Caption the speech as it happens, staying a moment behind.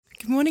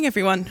morning,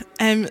 everyone.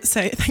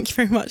 So thank you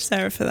very much,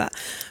 Sarah, for that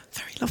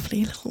very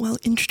lovely little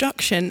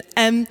introduction.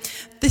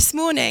 This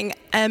morning,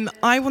 I'm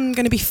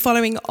going to be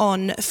following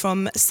on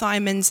from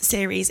Simon's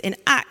series in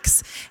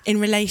Acts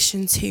in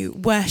relation to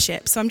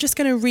worship. So I'm just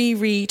going to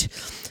reread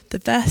the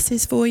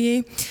verses for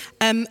you.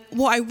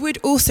 What I would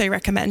also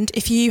recommend,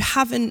 if you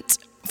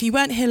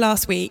weren't here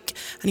last week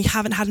and you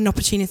haven't had an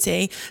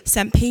opportunity,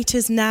 St.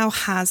 Peter's now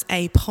has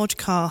a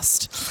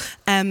podcast,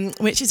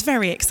 which is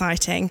very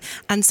exciting.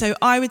 And so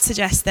I would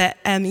suggest that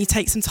you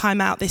take some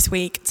time out this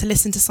week to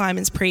listen to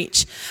Simon's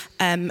preach,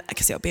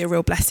 because it'll be a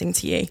real blessing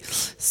to you.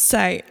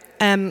 So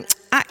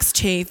Acts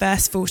 2,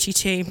 verse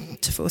 42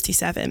 to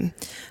 47.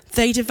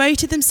 They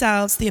devoted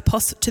themselves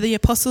to the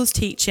apostles'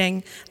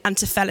 teaching and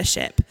to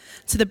fellowship,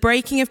 to the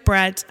breaking of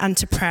bread and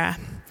to prayer.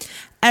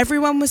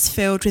 Everyone was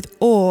filled with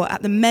awe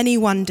at the many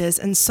wonders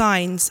and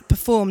signs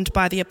performed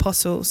by the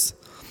apostles.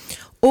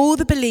 All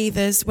the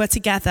believers were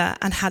together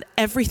and had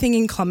everything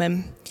in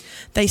common.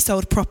 They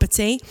sold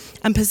property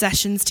and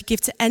possessions to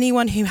give to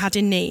anyone who had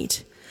in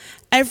need.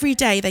 Every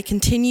day they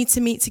continued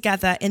to meet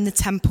together in the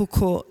temple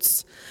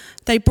courts.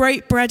 They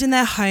broke bread in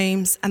their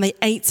homes and they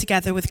ate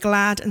together with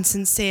glad and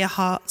sincere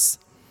hearts,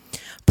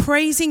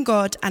 praising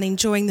God and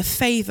enjoying the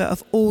favour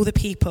of all the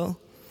people.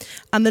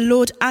 And the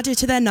Lord added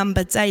to their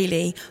number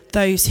daily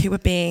those who were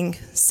being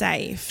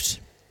saved.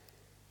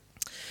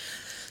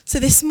 So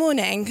this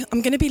morning,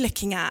 I'm going to be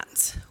looking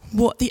at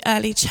what the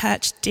early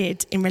church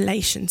did in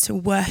relation to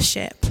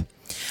worship.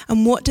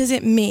 And what does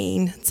it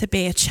mean to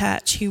be a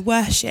church who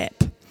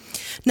worship?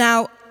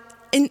 Now,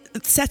 in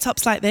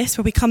setups like this,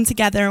 where we come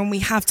together and we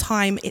have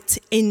time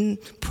in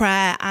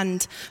prayer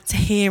and to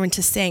hear and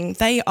to sing,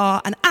 they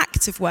are an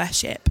act of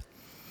worship.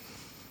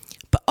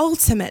 But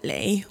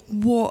ultimately,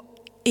 what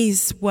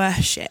is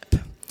worship?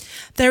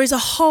 There is a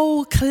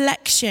whole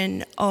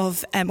collection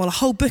of, a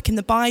whole book in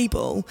the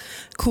Bible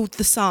called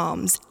the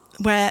Psalms,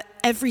 where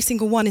every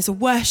single one is a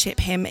worship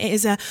hymn. It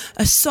is a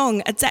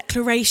song, a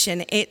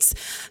declaration. It's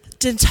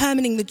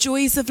determining the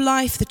joys of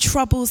life, the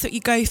troubles that you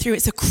go through.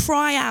 It's a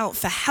cry out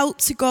for help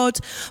to God,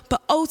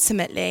 but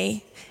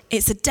ultimately,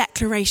 it's a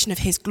declaration of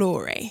his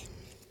glory.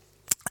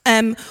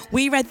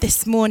 We read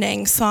this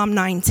morning Psalm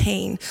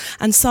 19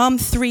 and Psalm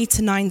 3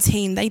 to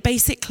 19. They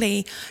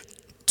basically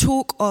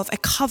talk of a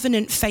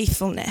covenant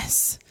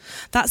faithfulness.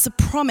 That's a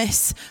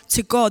promise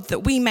to God that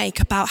we make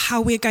about how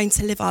we're going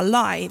to live our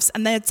lives.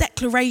 And they're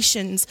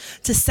declarations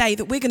to say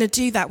that we're going to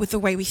do that with the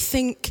way we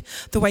think,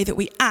 the way that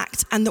we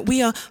act, and that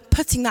we are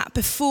putting that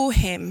before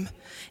him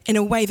in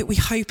a way that we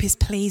hope is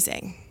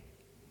pleasing.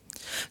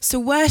 So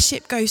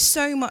worship goes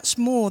so much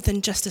more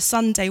than just a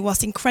Sunday,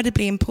 whilst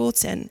incredibly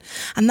important.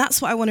 And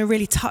that's what I want to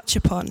really touch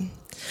upon.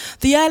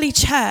 The early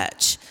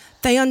church,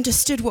 they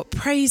understood what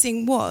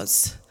praising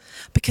was,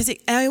 because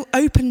it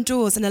opened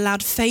doors and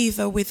allowed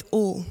favour with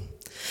all.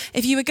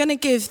 If you were going to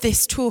give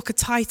this talk a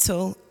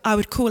title, I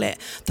would call it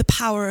The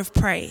Power of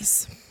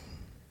Praise.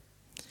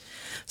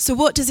 So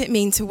what does it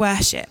mean to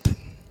worship?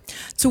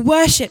 To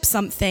worship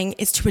something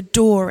is to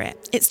adore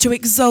it. It's to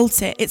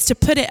exalt it. It's to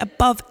put it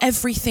above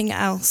everything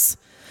else.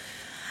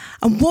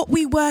 And what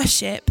we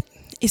worship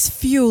is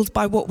fueled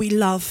by what we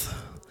love.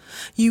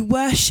 You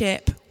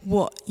worship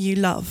what you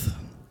love.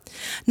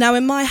 Now,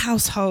 in my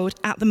household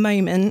at the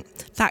moment,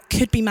 that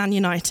could be Man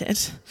United.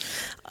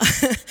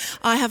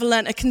 I have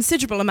learnt a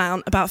considerable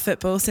amount about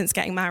football since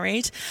getting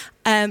married.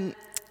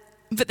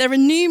 But there are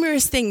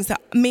numerous things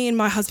that me and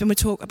my husband would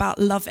talk about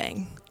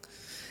loving.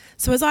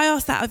 So as I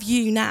ask that of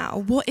you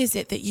now, what is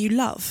it that you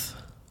love?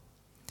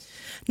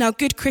 Now,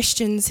 good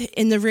Christians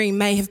in the room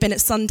may have been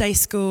at Sunday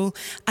school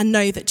and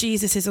know that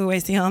Jesus is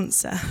always the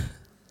answer.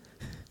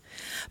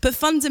 But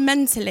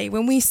fundamentally,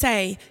 when we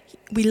say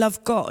we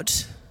love God,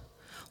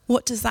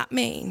 what does that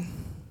mean?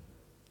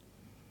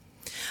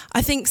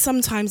 I think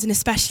sometimes, and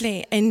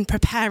especially in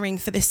preparing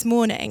for this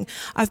morning,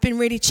 I've been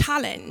really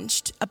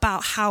challenged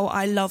about how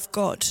I love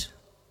God.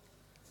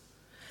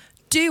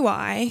 Do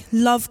I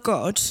love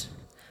God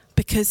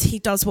because he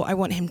does what I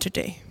want him to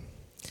do?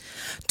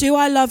 Do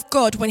I love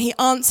God when he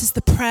answers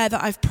the prayer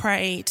that I've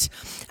prayed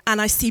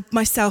and I see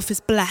myself as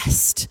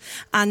blessed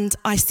and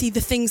I see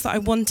the things that I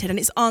wanted and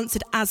it's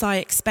answered as I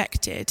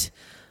expected?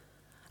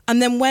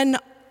 And then when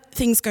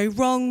things go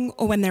wrong,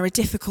 or when there are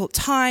difficult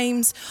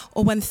times,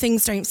 or when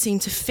things don't seem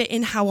to fit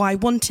in how I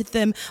wanted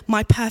them,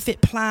 my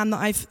perfect plan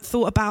that I've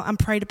thought about and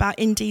prayed about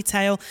in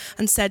detail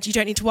and said, you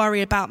don't need to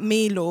worry about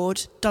me,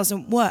 Lord,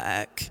 doesn't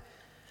work,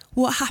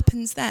 what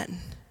happens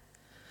then?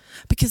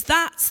 Because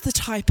that's the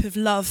type of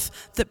love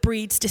that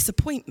breeds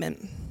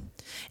disappointment.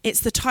 It's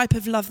the type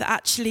of love that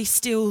actually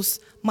steals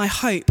my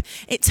hope.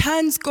 It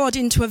turns God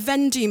into a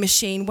vending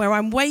machine where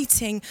I'm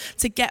waiting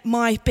to get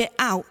my bit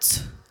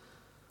out.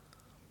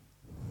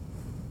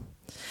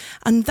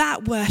 And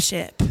that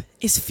worship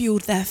is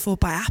fueled, therefore,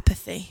 by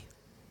apathy.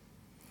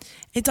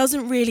 It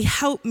doesn't really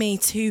help me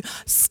to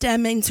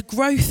stem into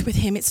growth with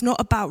him. It's not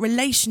about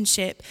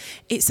relationship.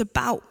 It's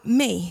about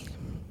me.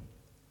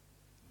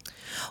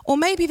 Or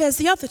maybe there's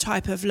the other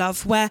type of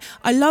love where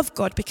I love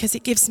God because he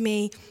gives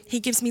me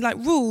like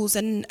rules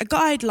and a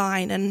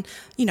guideline, and,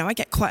 I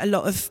get quite a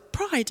lot of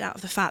pride out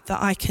of the fact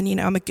that I can,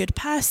 I'm a good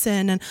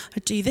person and I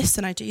do this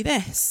and I do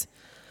this.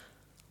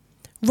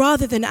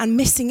 Rather than and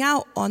missing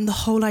out on the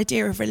whole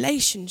idea of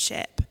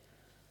relationship.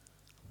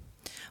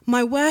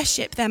 My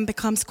worship then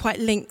becomes quite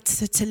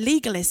linked to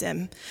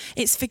legalism.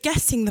 It's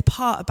forgetting the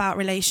part about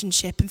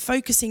relationship and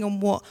focusing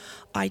on what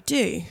I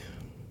do.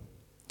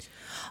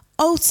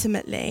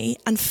 Ultimately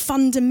and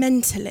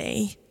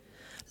fundamentally,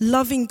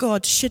 loving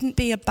God shouldn't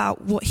be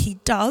about what he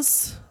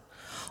does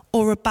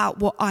or about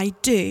what I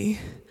do,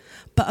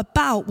 but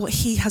about what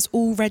he has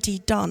already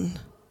done.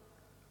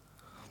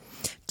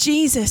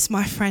 Jesus,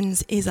 my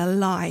friends, is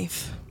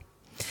alive.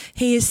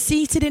 He is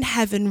seated in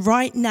heaven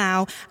right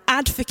now,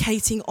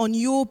 advocating on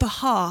your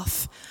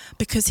behalf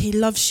because he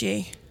loves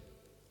you.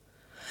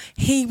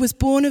 He was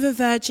born of a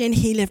virgin.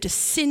 He lived a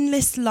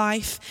sinless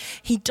life.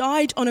 He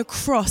died on a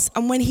cross.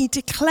 And when he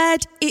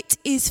declared it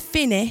is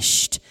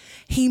finished,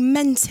 he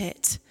meant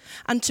it.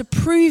 And to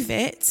prove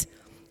it,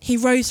 he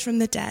rose from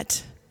the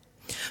dead.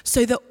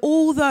 So that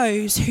all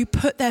those who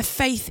put their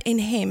faith in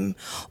him,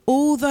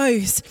 all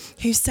those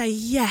who say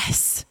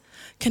yes,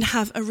 can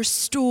have a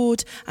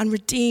restored and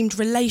redeemed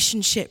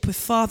relationship with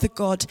Father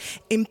God,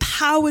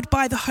 empowered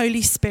by the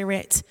Holy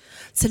Spirit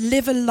to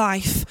live a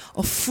life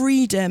of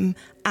freedom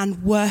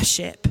and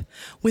worship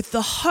with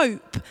the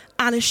hope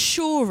and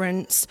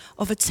assurance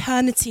of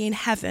eternity in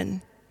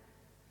heaven.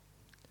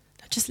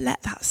 Now just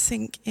let that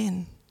sink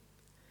in.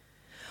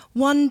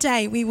 One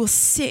day we will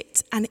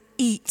sit and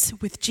eat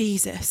with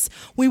Jesus.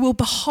 We will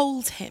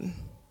behold him.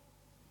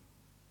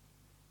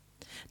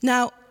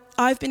 Now,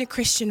 I've been a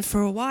Christian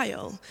for a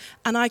while,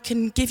 and I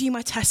can give you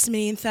my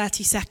testimony in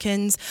 30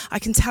 seconds. I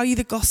can tell you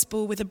the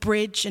gospel with a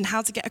bridge and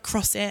how to get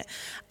across it.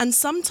 And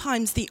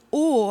sometimes the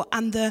awe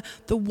and the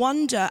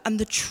wonder and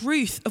the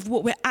truth of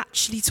what we're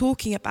actually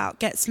talking about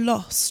gets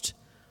lost.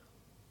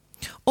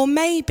 Or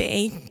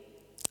maybe,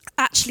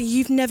 actually,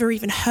 you've never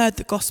even heard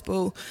the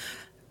gospel.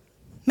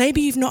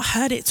 Maybe you've not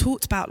heard it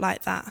talked about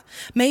like that.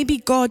 Maybe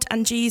God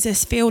and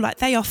Jesus feel like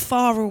they are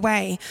far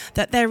away,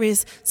 that there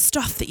is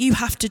stuff that you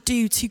have to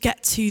do to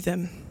get to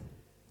them.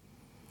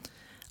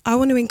 I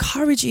want to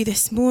encourage you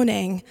this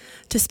morning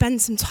to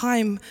spend some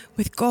time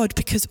with God,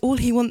 because all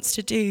he wants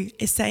to do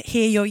is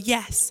hear your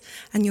yes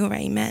and your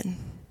amen.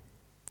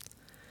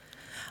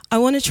 I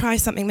want to try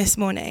something this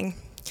morning,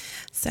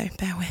 so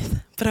bear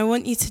with. But I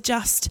want you to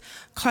just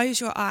close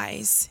your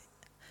eyes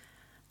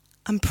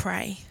and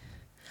pray.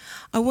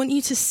 I want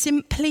you to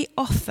simply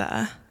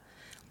offer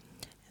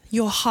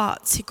your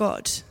heart to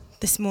God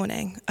this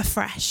morning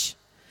afresh.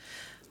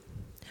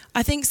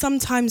 I think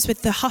sometimes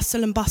with the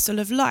hustle and bustle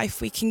of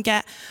life, we can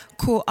get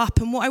caught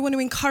up. And what I want to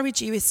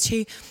encourage you is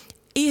to,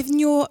 in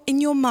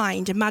your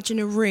mind, imagine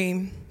a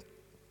room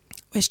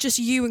where it's just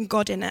you and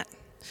God in it,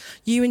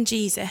 you and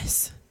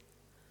Jesus.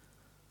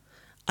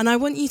 And I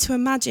want you to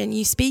imagine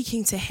you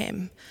speaking to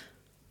him,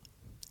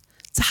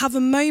 to have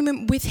a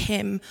moment with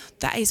him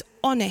that is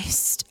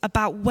honest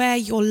about where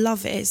your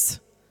love is.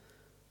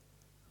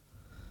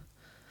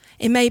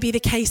 It may be the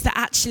case that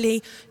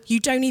actually you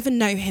don't even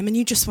know him and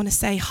you just want to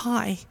say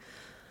hi.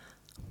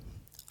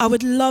 I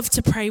would love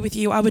to pray with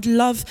you. I would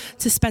love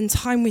to spend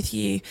time with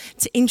you,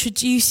 to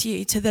introduce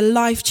you to the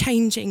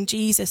life-changing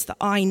Jesus that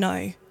I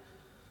know.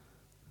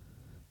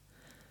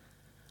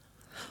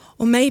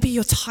 Or maybe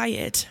you're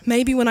tired.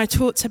 Maybe when I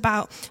talked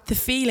about the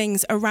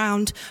feelings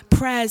around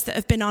prayers that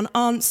have been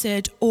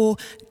unanswered or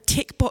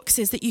tick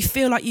boxes that you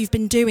feel like you've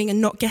been doing and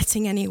not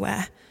getting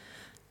anywhere.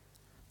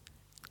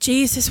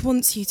 Jesus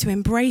wants you to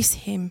embrace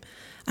him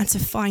and to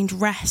find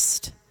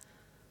rest.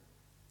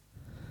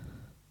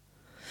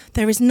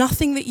 There is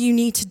nothing that you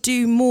need to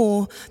do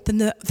more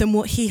than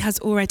what he has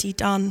already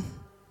done.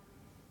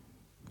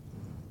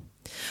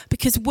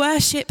 Because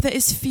worship that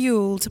is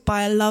fueled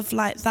by a love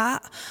like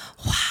that,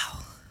 wow.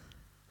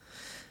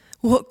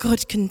 What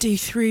God can do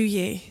through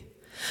you.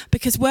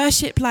 Because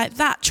worship like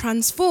that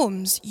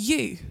transforms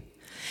you.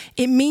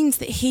 It means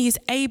that he is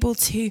able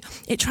to,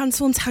 it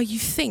transforms how you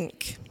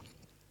think.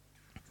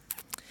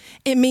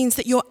 It means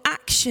that your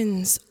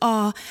actions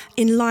are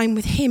in line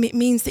with him. It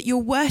means that you're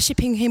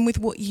worshipping him with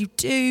what you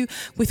do,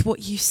 with what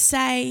you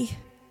say.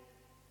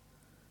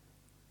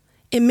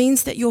 It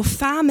means that your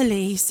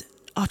families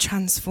are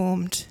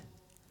transformed.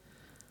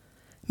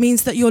 It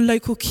means that your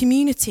local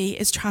community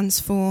is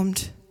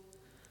transformed.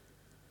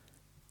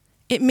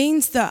 It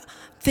means that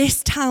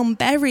this town,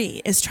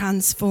 Bury, is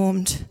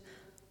transformed.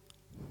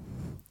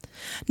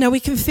 Now,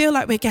 we can feel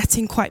like we're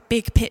getting quite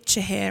big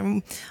picture here,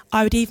 and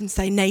I would even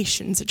say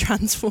nations are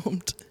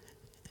transformed.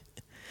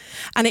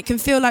 And it can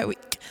feel like,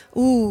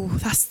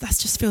 that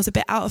just feels a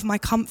bit out of my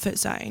comfort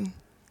zone.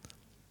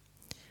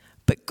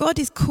 But God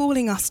is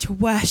calling us to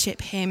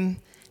worship him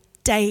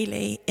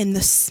daily in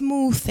the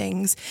small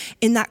things,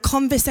 in that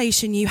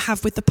conversation you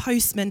have with the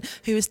postman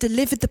who has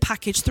delivered the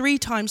package 3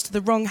 times to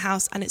the wrong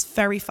house, and it's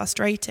very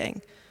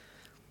frustrating.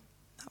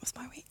 That was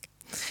my week.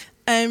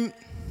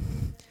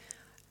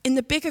 In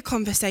the bigger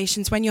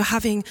conversations when you're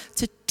having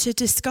to to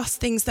discuss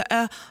things that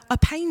are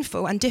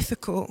painful and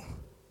difficult.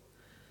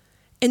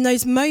 In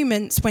those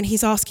moments when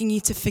he's asking you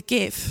to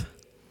forgive,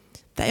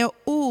 they are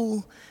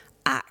all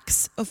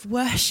acts of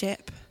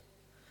worship.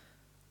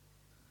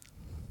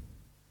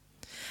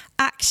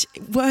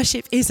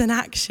 Worship is an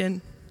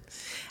action,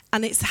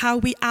 and it's how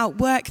we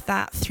outwork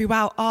that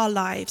throughout our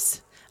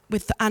lives,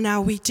 and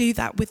how we do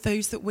that with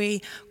those that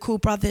we call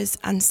brothers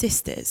and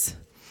sisters.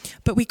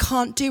 But we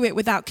can't do it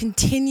without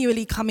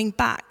continually coming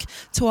back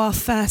to our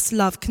first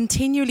love,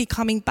 continually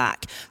coming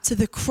back to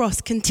the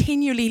cross,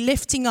 continually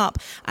lifting up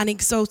and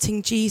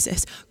exalting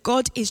Jesus.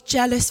 God is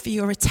jealous for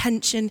your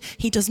attention.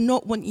 He does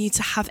not want you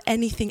to have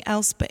anything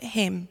else but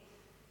him.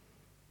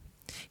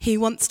 He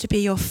wants to be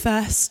your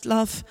first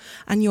love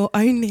and your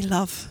only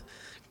love,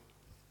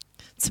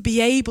 to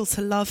be able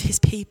to love his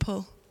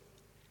people.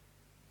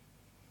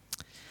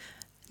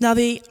 Now,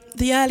 the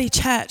early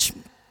church,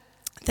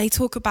 they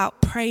talk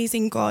about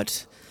praising God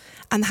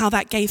and how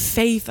that gave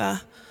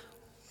favor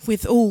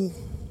with all.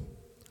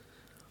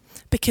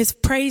 Because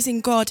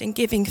praising God and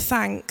giving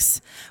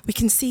thanks, we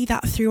can see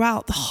that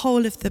throughout the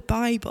whole of the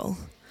Bible,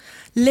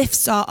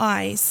 lifts our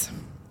eyes.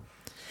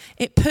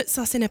 It puts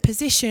us in a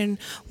position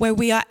where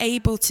we are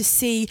able to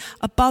see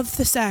above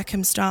the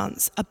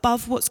circumstance,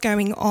 above what's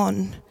going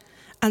on,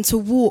 and to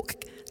walk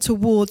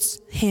towards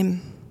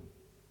him.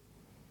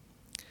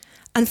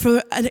 And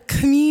for a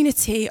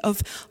community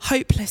of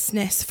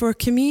hopelessness, for a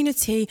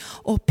community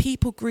or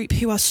people group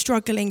who are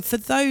struggling, for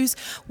those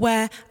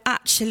where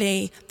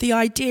actually the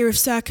idea of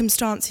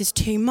circumstance is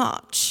too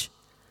much,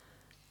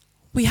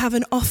 we have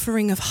an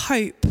offering of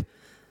hope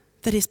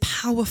that is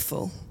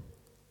powerful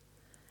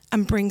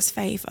and brings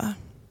favour.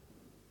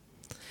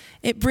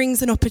 It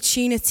brings an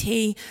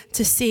opportunity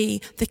to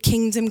see the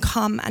kingdom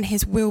come and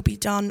his will be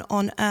done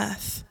on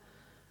earth.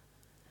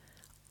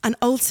 And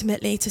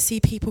ultimately to see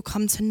people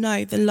come to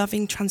know the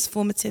loving,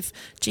 transformative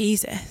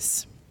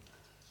Jesus.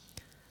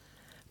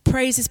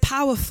 Praise is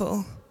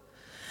powerful.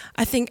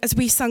 I think as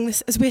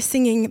we're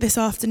singing this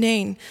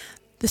afternoon,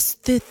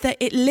 that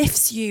it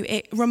lifts you,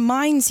 it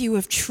reminds you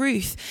of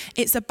truth.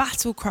 It's a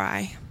battle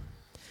cry.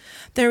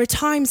 There are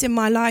times in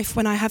my life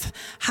when I have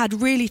had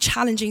really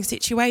challenging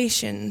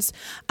situations,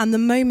 and the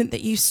moment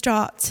that you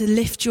start to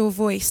lift your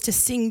voice, to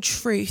sing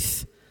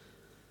truth,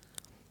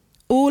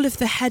 all of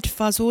the head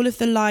fuzz, all of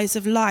the lies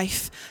of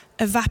life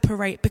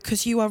evaporate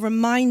because you are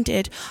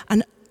reminded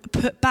and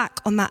put back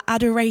on that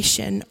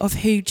adoration of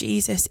who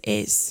Jesus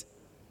is.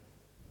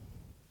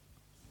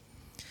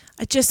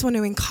 I just want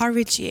to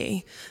encourage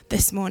you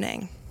this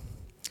morning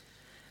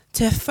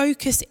to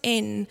focus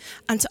in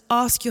and to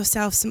ask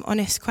yourself some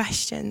honest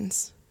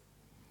questions.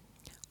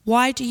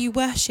 Why do you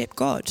worship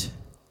God?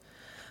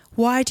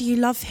 Why do you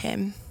love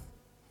him?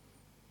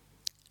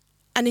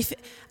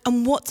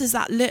 And what does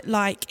that look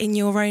like in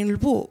your own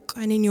walk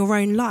and in your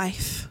own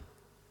life?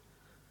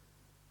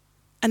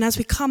 And as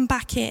we come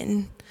back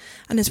in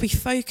and as we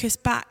focus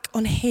back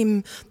on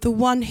him, the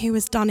one who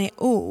has done it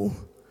all,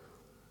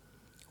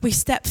 we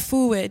step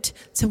forward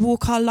to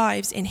walk our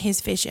lives in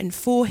his vision,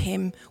 for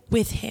him,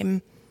 with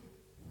him.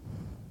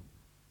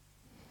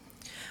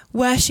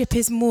 Worship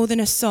is more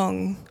than a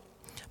song,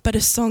 but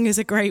a song is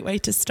a great way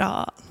to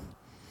start.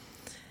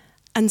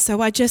 And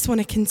so I just want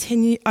to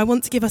continue. I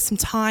want to give us some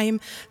time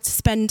to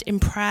spend in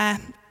prayer.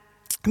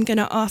 I'm going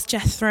to ask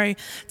Jethro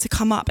to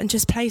come up and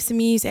just play some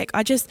music.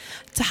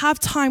 To have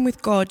time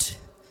with God.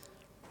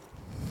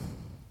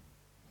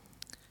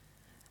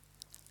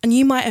 And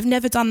you might have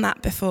never done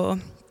that before,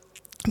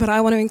 but I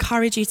want to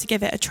encourage you to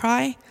give it a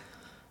try.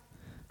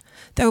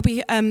 There will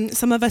be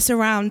some of us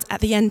around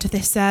at the end of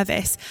this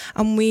service,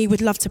 and we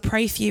would love to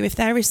pray for you. If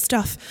there is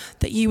stuff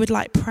that you would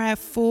like prayer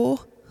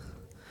for,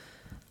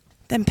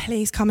 then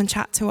please come and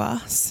chat to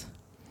us.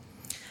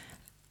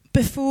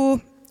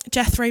 Before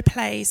Jethro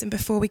plays and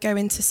before we go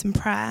into some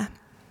prayer,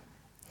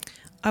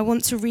 I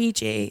want to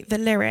read you the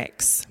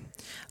lyrics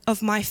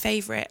of my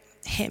favourite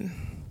hymn.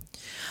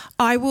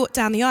 I walked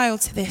down the aisle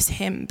to this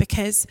hymn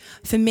because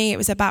for me it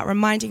was about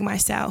reminding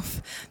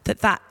myself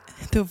that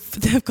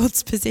of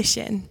God's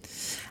position,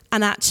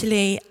 and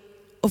actually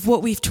of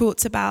what we've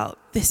talked about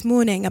this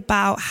morning,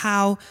 about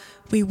how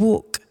we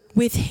walk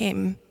with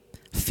him,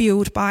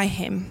 fueled by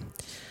him.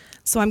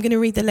 So I'm going to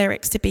read the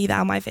lyrics to Be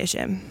Thou My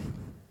Vision.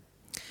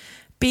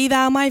 Be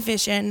thou my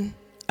vision,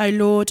 O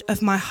Lord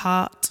of my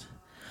heart.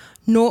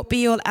 Naught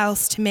be all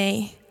else to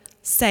me,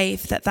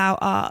 save that thou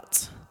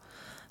art.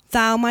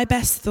 Thou my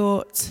best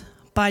thought,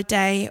 by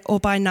day or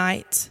by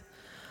night.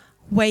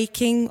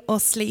 Waking or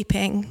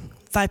sleeping,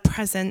 thy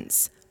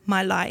presence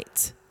my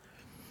light.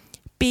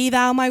 Be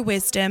thou my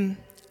wisdom,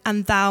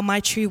 and thou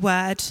my true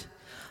word.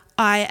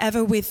 I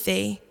ever with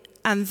thee,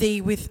 and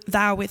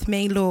thou with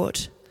me,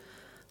 Lord.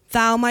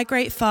 Thou my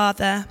great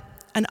Father,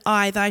 and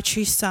I thy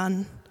true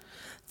Son.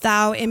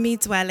 Thou in me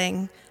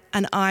dwelling,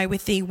 and I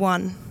with thee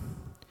one.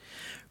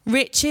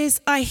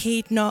 Riches I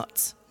heed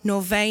not,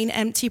 nor vain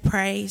empty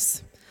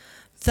praise.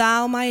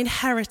 Thou my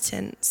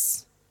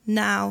inheritance,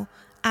 now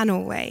and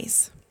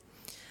always.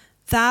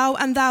 Thou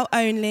and thou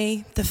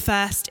only, the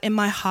first in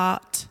my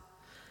heart.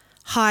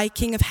 High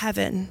King of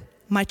heaven,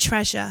 my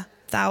treasure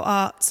thou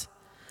art.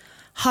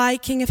 High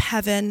King of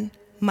heaven,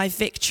 my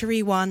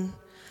victory won.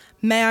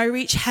 May I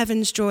reach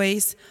heaven's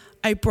joys,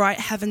 O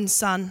bright heaven's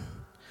sun.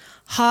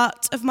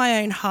 Heart of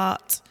my own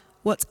heart,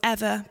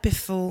 whatever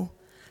befall,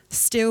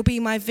 still be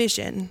my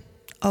vision,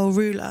 O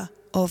ruler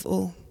of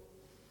all.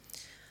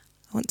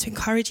 I want to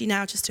encourage you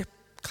now just to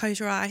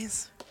close your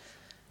eyes.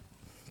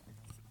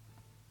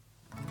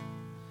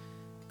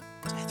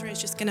 Jethro is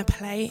just going to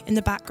play in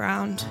the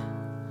background.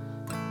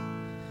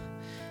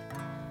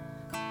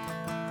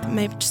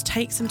 Maybe just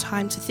take some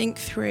time to think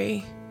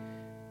through.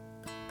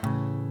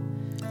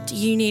 Do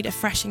you need a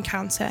fresh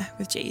encounter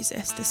with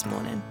Jesus this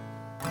morning?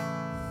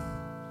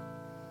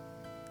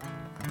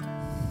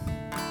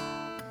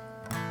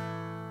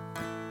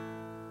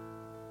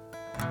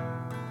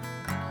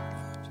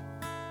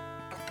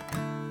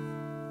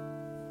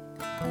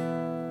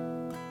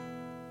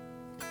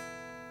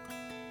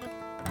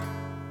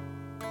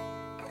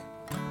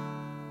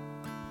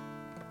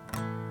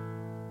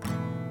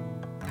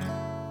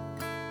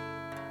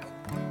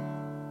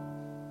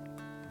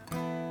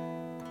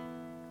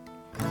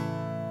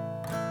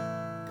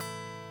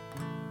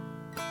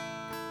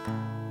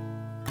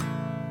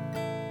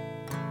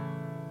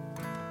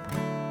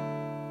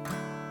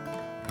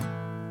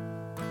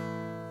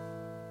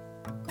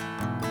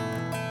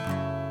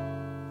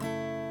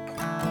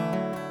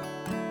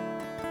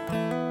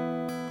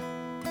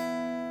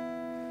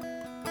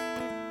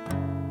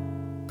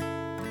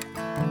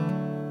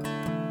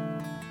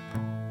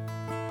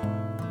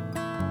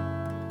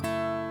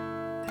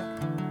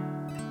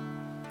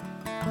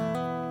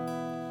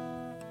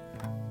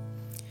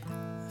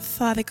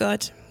 Father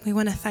God, we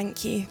want to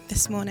thank you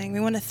this morning. We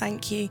want to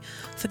thank you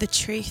for the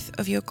truth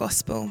of your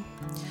gospel.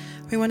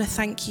 We want to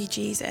thank you,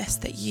 Jesus,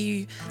 that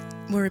you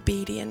were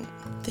obedient,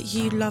 that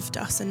you loved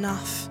us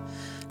enough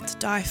to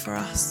die for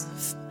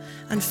us.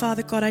 And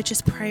Father God, I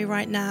just pray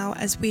right now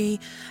as we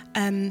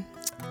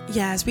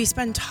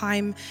spend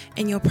time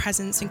in your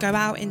presence and go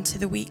out into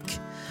the week,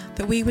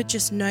 that we would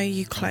just know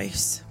you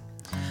close,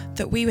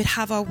 that we would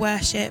have our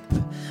worship,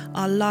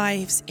 our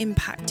lives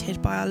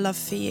impacted by our love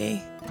for you,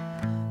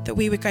 that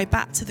we would go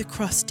back to the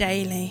cross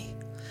daily.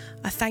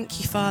 I thank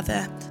you,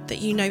 Father, that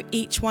you know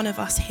each one of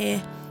us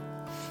here,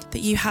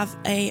 that you have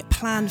a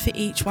plan for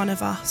each one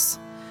of us,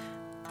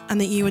 and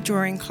that you are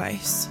drawing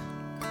close.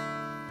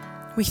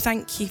 We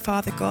thank you,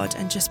 Father God,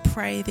 and just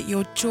pray that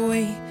your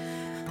joy,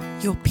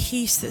 your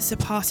peace that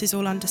surpasses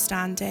all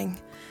understanding,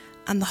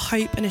 and the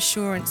hope and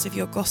assurance of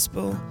your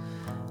gospel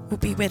will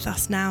be with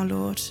us now,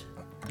 Lord.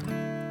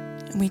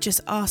 And we just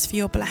ask for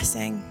your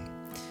blessing.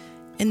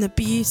 In the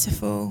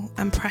beautiful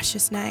and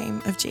precious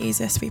name of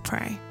Jesus, we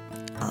pray.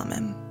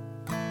 Amen.